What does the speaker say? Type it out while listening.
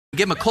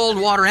Give him a cold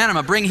water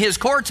enema, bring his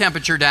core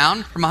temperature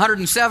down from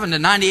 107 to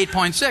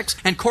 98.6,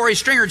 and Corey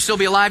Stringer would still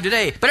be alive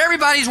today. But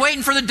everybody's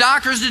waiting for the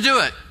doctors to do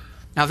it.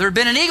 Now, if there had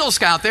been an Eagle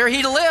Scout there,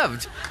 he'd have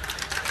lived.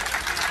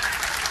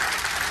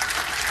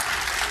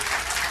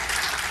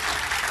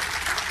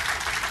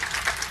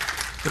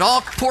 But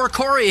all poor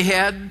Corey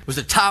had was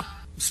the top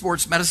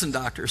sports medicine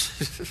doctors.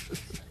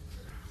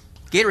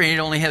 Gatorade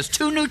only has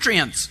 2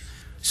 nutrients,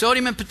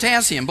 sodium and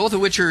potassium, both of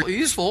which are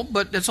useful,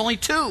 but it's only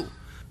 2.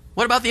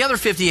 What about the other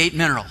 58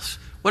 minerals?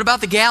 What about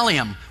the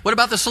gallium? What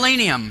about the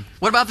selenium?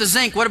 What about the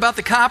zinc? What about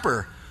the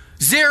copper?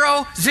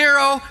 0,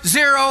 0,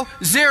 0,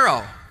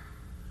 0.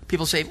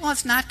 People say, well,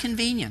 it's not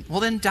convenient.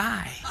 Well, then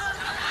die.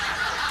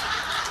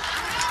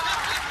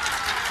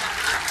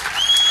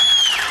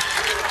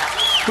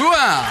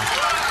 Hooah!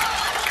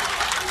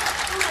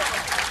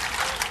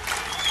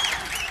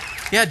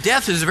 Yeah,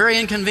 death is a very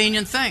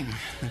inconvenient thing.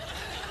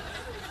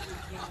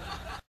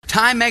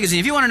 Time magazine.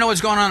 If you want to know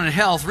what's going on in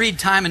health, read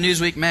Time and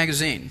Newsweek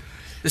magazine.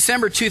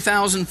 December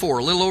 2004,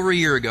 a little over a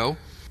year ago,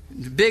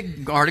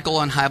 big article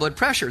on high blood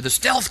pressure. The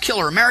stealth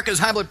killer, America's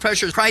high blood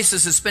pressure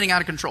crisis is spinning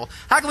out of control.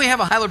 How can we have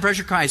a high blood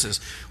pressure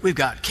crisis? We've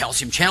got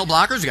calcium channel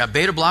blockers, we've got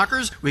beta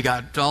blockers, we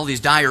got all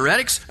these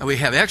diuretics, and we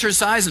have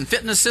exercise and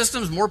fitness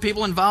systems, more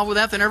people involved with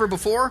that than ever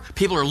before.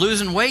 People are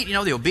losing weight,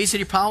 the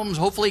obesity problem's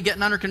hopefully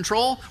getting under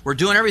control. We're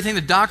doing everything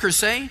the doctors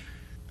say,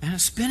 and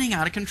it's spinning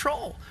out of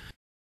control.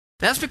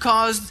 That's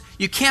because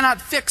you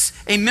cannot fix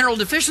a mineral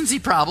deficiency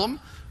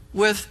problem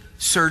with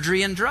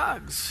surgery and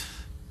drugs.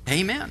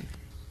 Amen.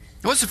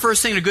 What's the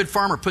first thing a good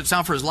farmer puts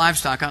out for his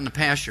livestock out in the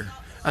pasture?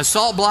 A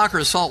salt block or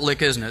a salt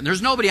lick, isn't it?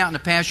 There's nobody out in the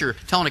pasture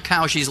telling a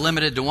cow she's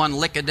limited to 1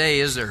 lick a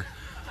day, is there?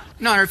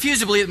 No, I refuse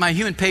to believe that my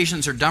human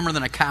patients are dumber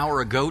than a cow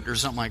or a goat or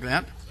something like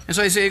that. And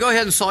so I say, go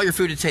ahead and salt your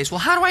food to taste. Well,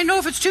 how do I know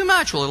if it's too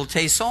much? Well, it'll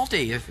taste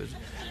salty.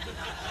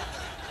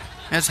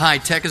 That's high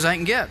tech as I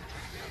can get.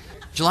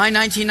 July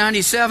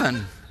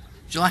 1997,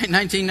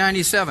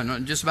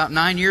 just about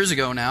 9 years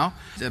ago now,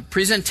 the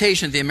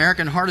presentation at the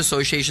American Heart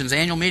Association's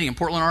annual meeting in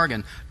Portland,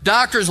 Oregon.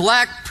 Doctors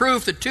lack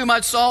proof that too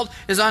much salt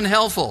is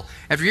unhealthful.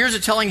 After years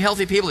of telling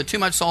healthy people that too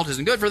much salt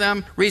isn't good for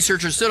them,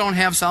 researchers still don't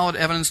have solid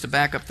evidence to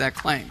back up that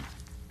claim.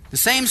 The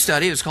same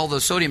study, it was called the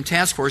Sodium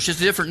Task Force,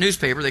 just a different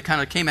newspaper. They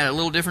kind of came at it a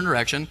little different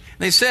direction.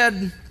 They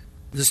said,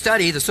 the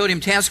study, the Sodium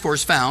Task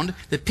Force, found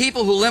that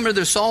people who limited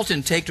their salt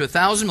intake to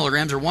 1,000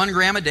 milligrams or 1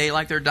 gram a day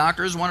like their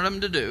doctors wanted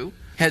them to do,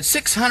 had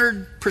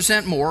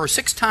 600% more or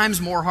 6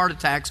 times more heart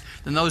attacks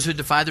than those who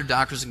defied their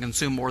doctors and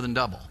consumed more than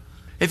double.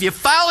 If you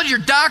followed your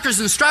doctor's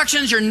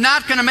instructions, you're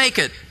not going to make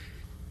it.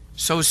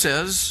 So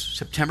says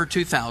September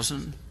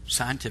 2000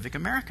 Scientific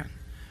American.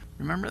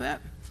 Remember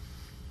that?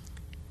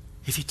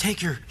 If you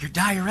take your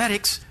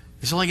diuretics,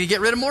 it's only going to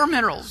get rid of more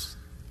minerals.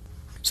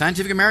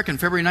 Scientific American,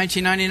 February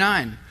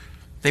 1999.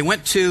 They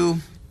went to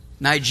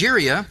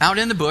Nigeria, out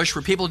in the bush,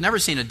 where people had never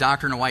seen a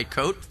doctor in a white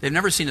coat. They've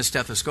never seen a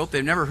stethoscope.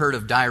 They've never heard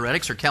of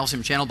diuretics or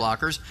calcium channel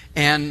blockers.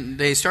 And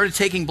they started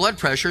taking blood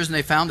pressures, and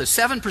they found that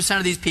 7%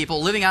 of these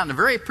people living out in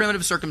very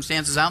primitive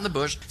circumstances out in the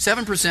bush,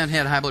 7%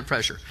 had high blood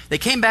pressure. They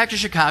came back to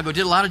Chicago,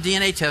 did a lot of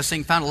DNA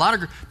testing, found a lot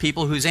of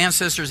people whose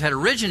ancestors had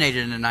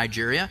originated in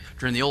Nigeria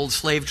during the old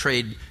slave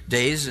trade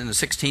days in the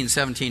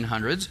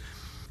 1700s.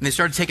 And they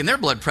started taking their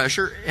blood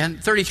pressure, and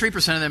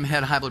 33% of them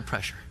had high blood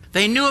pressure.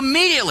 They knew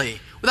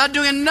immediately, without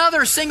doing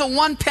another single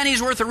 1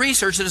 penny's worth of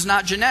research, that it's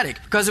not genetic.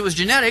 Because if it was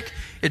genetic,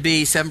 it'd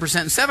be 7%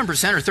 and 7%,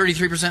 or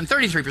 33% and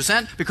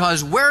 33%,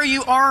 because where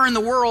you are in the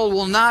world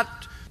will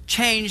not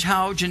change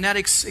how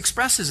genetics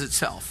expresses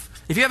itself.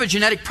 If you have a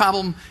genetic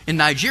problem in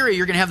Nigeria,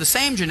 you're going to have the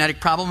same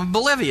genetic problem in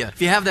Bolivia.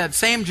 If you have that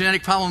same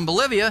genetic problem in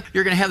Bolivia,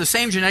 you're going to have the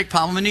same genetic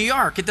problem in New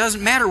York. It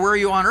doesn't matter where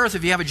you are on Earth.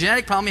 If you have a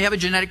genetic problem, you have a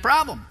genetic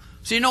problem.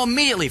 So you know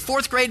immediately,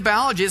 4th grade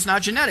biology is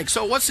not genetic.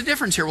 So what's the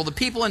difference here? Well, the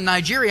people in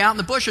Nigeria out in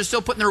the bush are still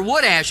putting their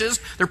wood ashes,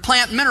 their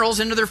plant minerals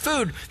into their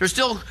food. They're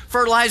still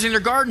fertilizing their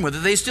garden with it.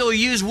 They still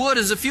use wood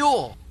as a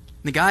fuel.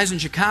 And the guys in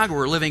Chicago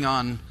are living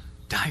on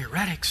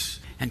diuretics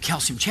and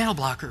calcium channel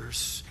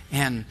blockers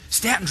and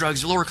statin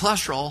drugs to lower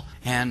cholesterol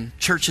and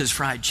Church's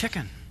fried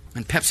chicken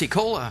and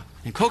Pepsi-Cola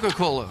and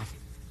Coca-Cola,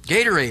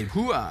 Gatorade,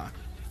 hooah.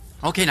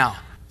 Okay, now,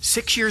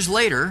 6 years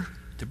later,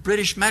 the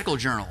British Medical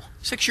Journal.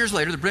 6 years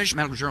later, the British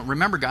Medical Journal,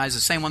 remember guys, the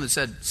same one that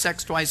said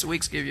sex twice a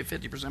week gives you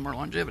 50% more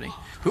longevity.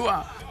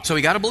 Hooah. So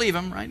we got to believe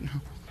him, right?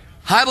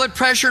 High blood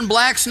pressure in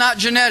blacks not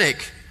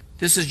genetic.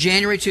 This is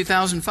January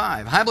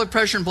 2005. High blood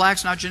pressure in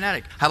blacks not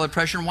genetic. High blood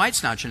pressure in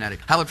whites not genetic.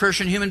 High blood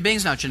pressure in human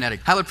beings not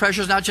genetic. High blood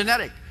pressure is not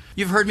genetic.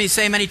 You've heard me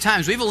say many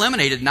times, we've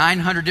eliminated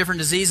 900 different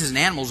diseases in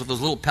animals with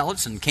those little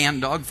pellets and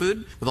canned dog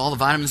food with all the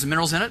vitamins and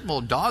minerals in it. Well,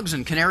 dogs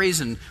and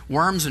canaries and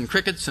worms and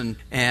crickets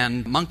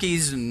and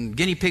monkeys and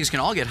guinea pigs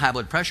can all get high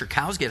blood pressure.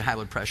 Cows get high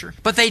blood pressure.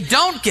 But they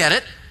don't get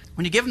it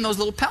when you give them those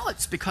little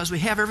pellets, because we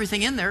have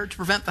everything in there to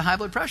prevent the high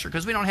blood pressure,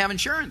 because we don't have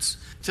insurance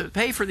to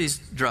pay for these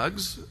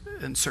drugs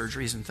and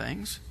surgeries and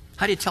things.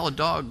 How do you tell a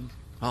dog,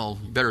 well,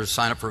 you better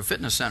sign up for a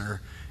fitness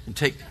center and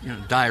take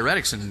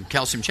diuretics and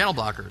calcium channel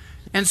blocker?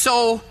 And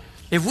so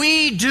if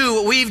we do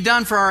what we've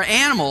done for our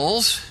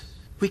animals,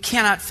 We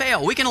cannot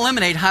fail. We can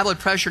eliminate high blood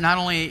pressure not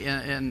only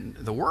in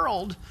the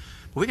world,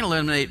 but we can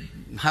eliminate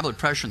high blood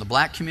pressure in the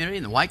black community,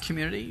 in the white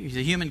community,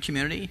 the human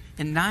community.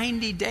 In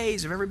 90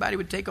 days, if everybody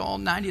would take all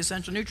 90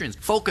 essential nutrients,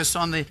 focus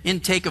on the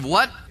intake of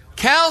what?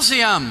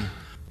 Calcium.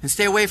 And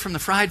stay away from the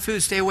fried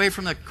foods, stay away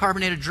from the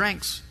carbonated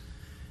drinks.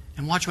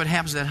 And watch what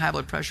happens to that high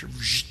blood pressure.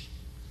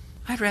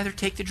 I'd rather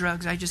take the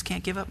drugs. I just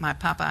can't give up my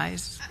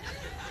Popeyes.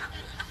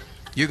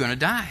 You're going to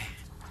die.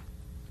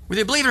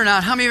 Whether you believe it or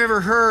not, how many of you have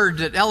ever heard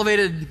that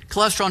elevated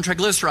cholesterol and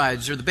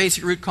triglycerides are the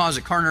basic root cause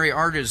of coronary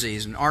artery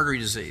disease and artery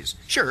disease?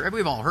 Sure,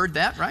 we've all heard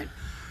that, right?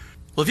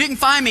 Well, if you can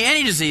find me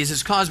any disease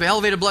that's caused by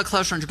elevated blood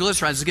cholesterol and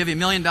triglycerides, I'll give you $1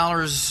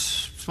 million,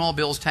 small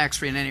bills,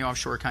 tax-free, in any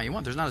offshore account you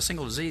want. There's not a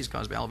single disease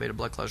caused by elevated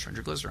blood cholesterol and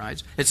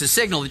triglycerides. It's a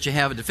signal that you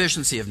have a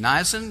deficiency of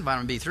niacin,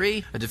 vitamin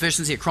B3, a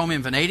deficiency of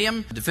chromium,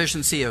 vanadium, a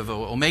deficiency of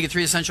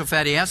omega-3 essential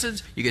fatty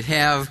acids. You could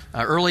have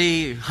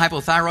early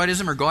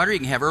hypothyroidism or goiter. You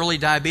can have early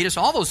diabetes.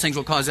 All those things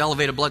will cause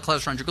elevated blood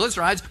cholesterol and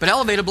triglycerides, but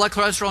elevated blood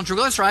cholesterol and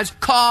triglycerides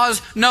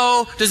cause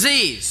no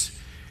disease.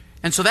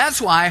 And so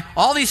that's why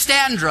all these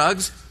statin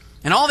drugs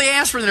and all the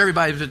aspirin that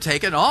everybody's been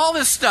taking, all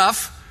this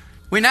stuff,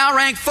 we now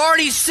rank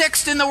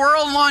 46th in the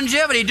world in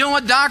longevity, doing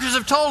what doctors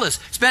have told us,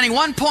 spending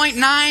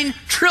 $1.9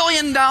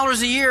 trillion a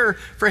year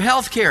for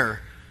health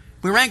care.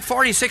 We rank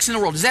 46th in the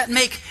world. Does that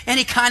make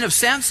any kind of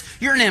sense?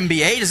 You're an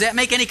MBA. Does that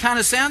make any kind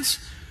of sense?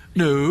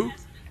 No.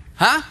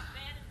 Huh?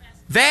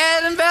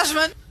 Bad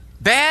investment.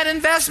 Bad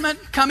investment.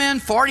 Come in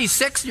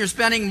 46th and you're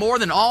spending more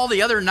than all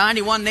the other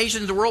 91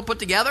 nations in the world put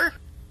together.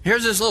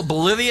 Here's this little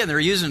Bolivia, and they're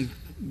using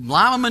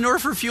llama manure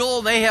for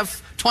fuel. They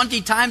have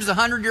 20 times the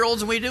 100-year-olds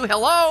than we do.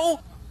 Hello?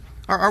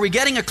 Are we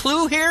getting a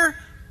clue here?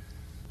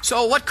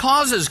 So what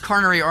causes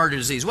coronary artery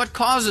disease? What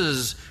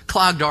causes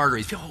clogged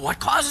arteries? What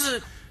causes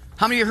it?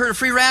 How many of you heard of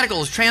free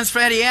radicals, trans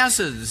fatty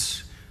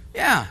acids?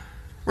 Yeah.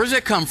 Where does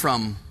it come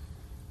from?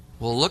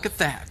 Well, look at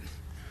that.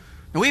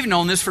 Now, we've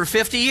known this for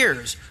 50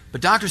 years.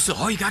 But doctors say,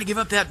 oh, you got to give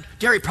up that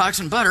dairy products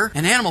and butter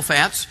and animal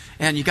fats,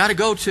 and you got to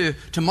go to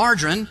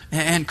margarine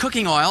and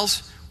cooking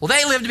oils. Well,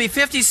 they live to be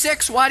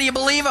 56. Why do you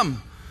believe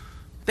them?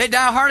 They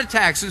die of heart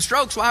attacks and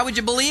strokes. Why would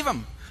you believe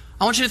them?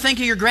 I want you to think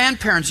of your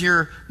grandparents,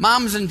 your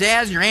moms and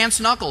dads, and your aunts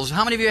and uncles.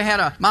 How many of you had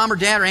a mom or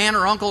dad or aunt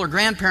or uncle or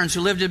grandparents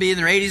who lived to be in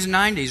their 80s and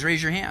 90s?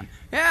 Raise your hand.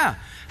 Yeah.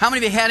 How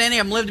many of you had any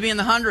of them live to be in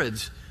the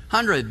hundreds?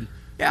 100.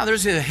 Yeah,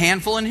 there's a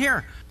handful in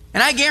here.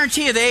 And I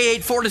guarantee you they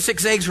ate 4 to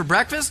 6 eggs for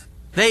breakfast.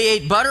 They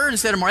ate butter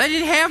instead of margarine. They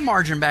didn't have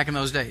margarine back in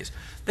those days.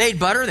 They ate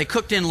butter. They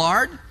cooked in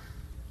lard.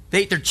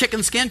 They ate their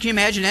chicken skin. Can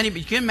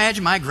you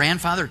imagine my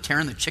grandfather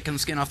tearing the chicken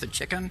skin off the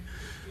chicken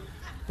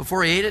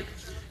before he ate it?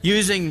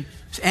 Using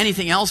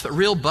anything else but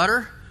real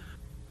butter?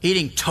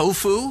 Eating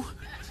tofu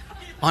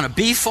on a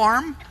beef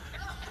farm?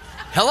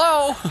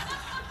 Hello?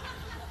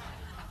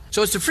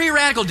 So it's the free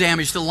radical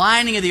damage, the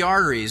lining of the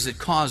arteries, that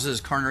causes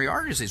coronary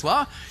artery disease.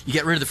 Well, you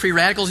get rid of the free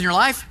radicals in your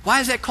life. Why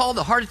is that called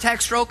the heart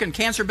attack, stroke, and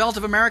cancer belt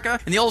of America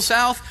in the Old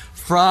South?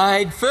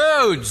 Fried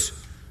foods.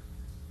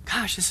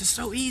 Gosh, this is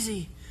so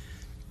easy.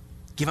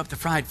 Give up the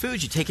fried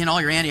foods. You take in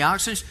all your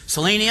antioxidants,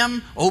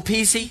 selenium,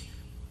 OPC.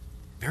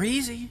 Very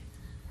easy.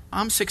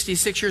 I'm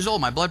 66 years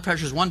old. My blood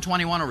pressure is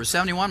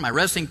 121/71. My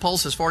resting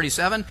pulse is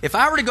 47. If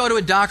I were to go to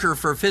a doctor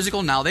for a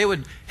physical now, they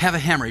would have a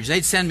hemorrhage.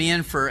 They'd send me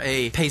in for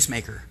a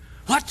pacemaker.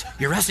 What?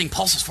 Your resting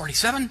pulse is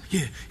 47?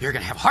 You're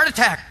going to have a heart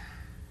attack.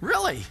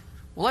 Really?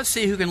 Well, let's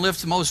see who can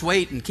lift the most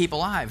weight and keep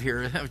alive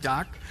here,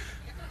 doc.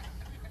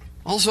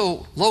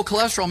 Also, low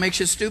cholesterol makes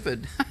you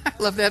stupid. I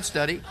love that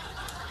study.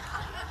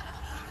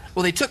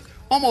 Well, they took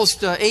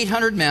almost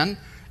 800 men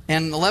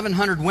and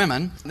 1,100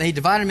 women. They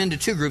divided them into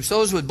two groups.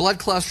 Those with blood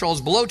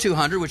cholesterols below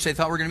 200, which they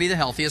thought were going to be the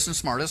healthiest and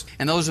smartest,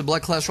 and those with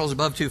blood cholesterols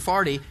above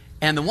 240.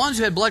 And the ones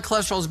who had blood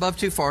cholesterols above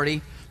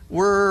 240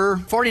 were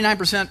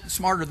 49%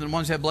 smarter than the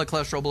ones who had blood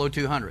cholesterol below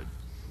 200.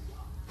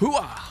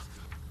 Hoo-ah!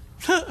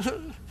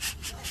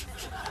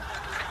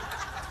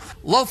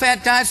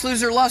 Low-fat diets lose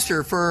their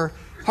luster for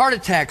heart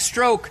attack,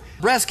 stroke,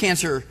 breast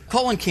cancer,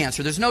 colon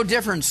cancer. There's no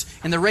difference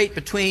in the rate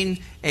between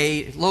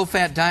a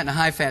low-fat diet and a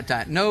high-fat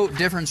diet. No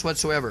difference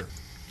whatsoever.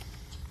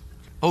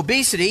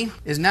 Obesity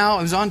is now,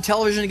 it was on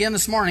television again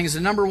this morning, is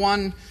the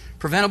 #1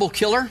 preventable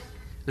killer.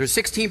 There's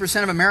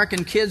 16% of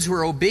American kids who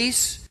are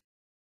obese.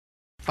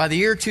 By the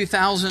year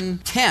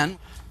 2010,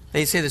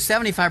 they say that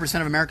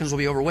 75% of Americans will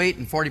be overweight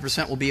and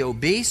 40% will be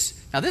obese.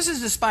 Now, this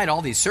is despite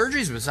all these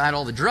surgeries, despite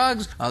all the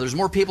drugs. There's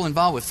more people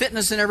involved with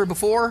fitness than ever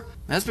before.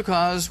 That's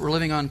because we're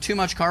living on too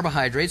much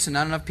carbohydrates and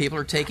not enough people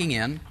are taking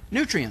in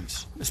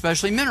nutrients,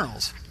 especially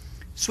minerals.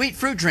 Sweet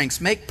fruit drinks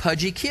make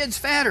pudgy kids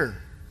fatter.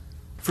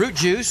 Fruit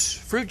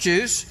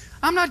juice.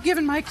 I'm not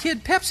giving my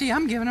kid Pepsi,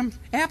 I'm giving him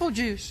apple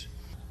juice.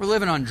 We're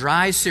living on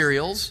dry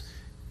cereals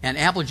and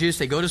apple juice.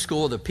 They go to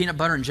school with a peanut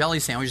butter and jelly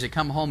sandwich. They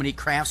come home and eat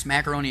Kraft's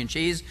macaroni and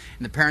cheese,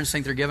 and the parents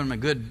think they're giving them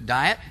a good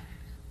diet.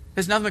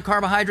 There's nothing but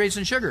carbohydrates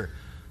and sugar.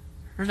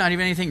 There's not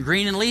even anything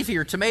green and leafy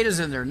or tomatoes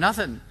in there.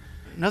 Nothing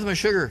but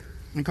sugar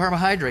and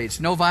carbohydrates.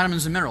 No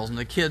vitamins and minerals. And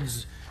the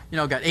kids,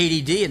 got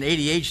ADD and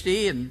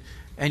ADHD, and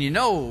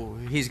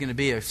he's going to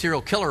be a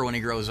serial killer when he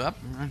grows up.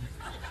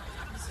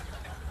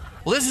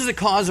 Well, this is the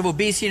cause of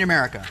obesity in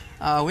America.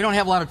 We don't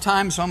have a lot of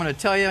time, so I'm going to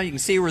tell you. You can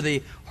see where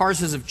the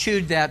horses have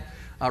chewed that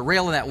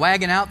rail of that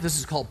wagon out. This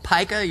is called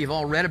pica. You've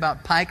all read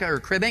about pica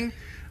or cribbing.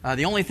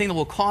 The only thing that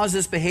will cause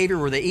this behavior,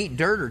 where they eat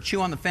dirt or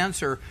chew on the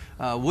fence or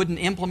wooden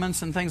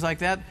implements and things like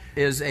that,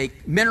 is a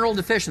mineral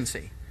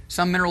deficiency.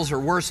 Some minerals are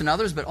worse than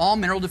others, but all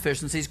mineral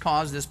deficiencies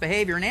cause this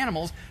behavior in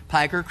animals,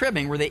 pica or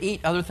cribbing, where they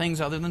eat other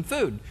things other than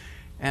food.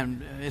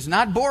 And it's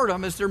not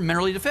boredom, it's they're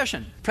minerally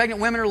deficient.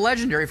 Pregnant women are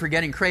legendary for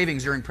getting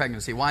cravings during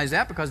pregnancy. Why is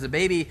that? Because the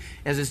baby,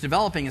 as it's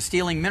developing, is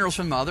stealing minerals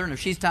from the mother, and if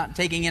she's not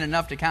taking in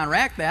enough to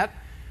counteract that,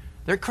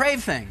 they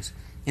crave things.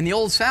 In the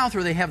Old South,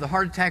 where they have the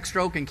heart attack,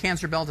 stroke, and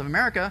cancer belt of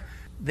America,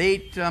 they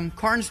eat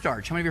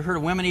cornstarch. How many of you have heard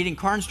of women eating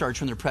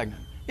cornstarch when they're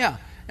pregnant? Yeah.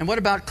 And what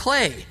about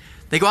clay?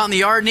 They go out in the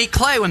yard and eat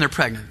clay when they're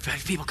pregnant. In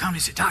fact, people come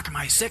and say, Doc, am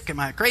I sick?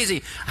 Am I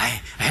crazy?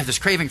 I have this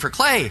craving for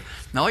clay.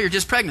 No, you're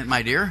just pregnant,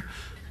 my dear.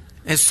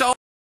 And so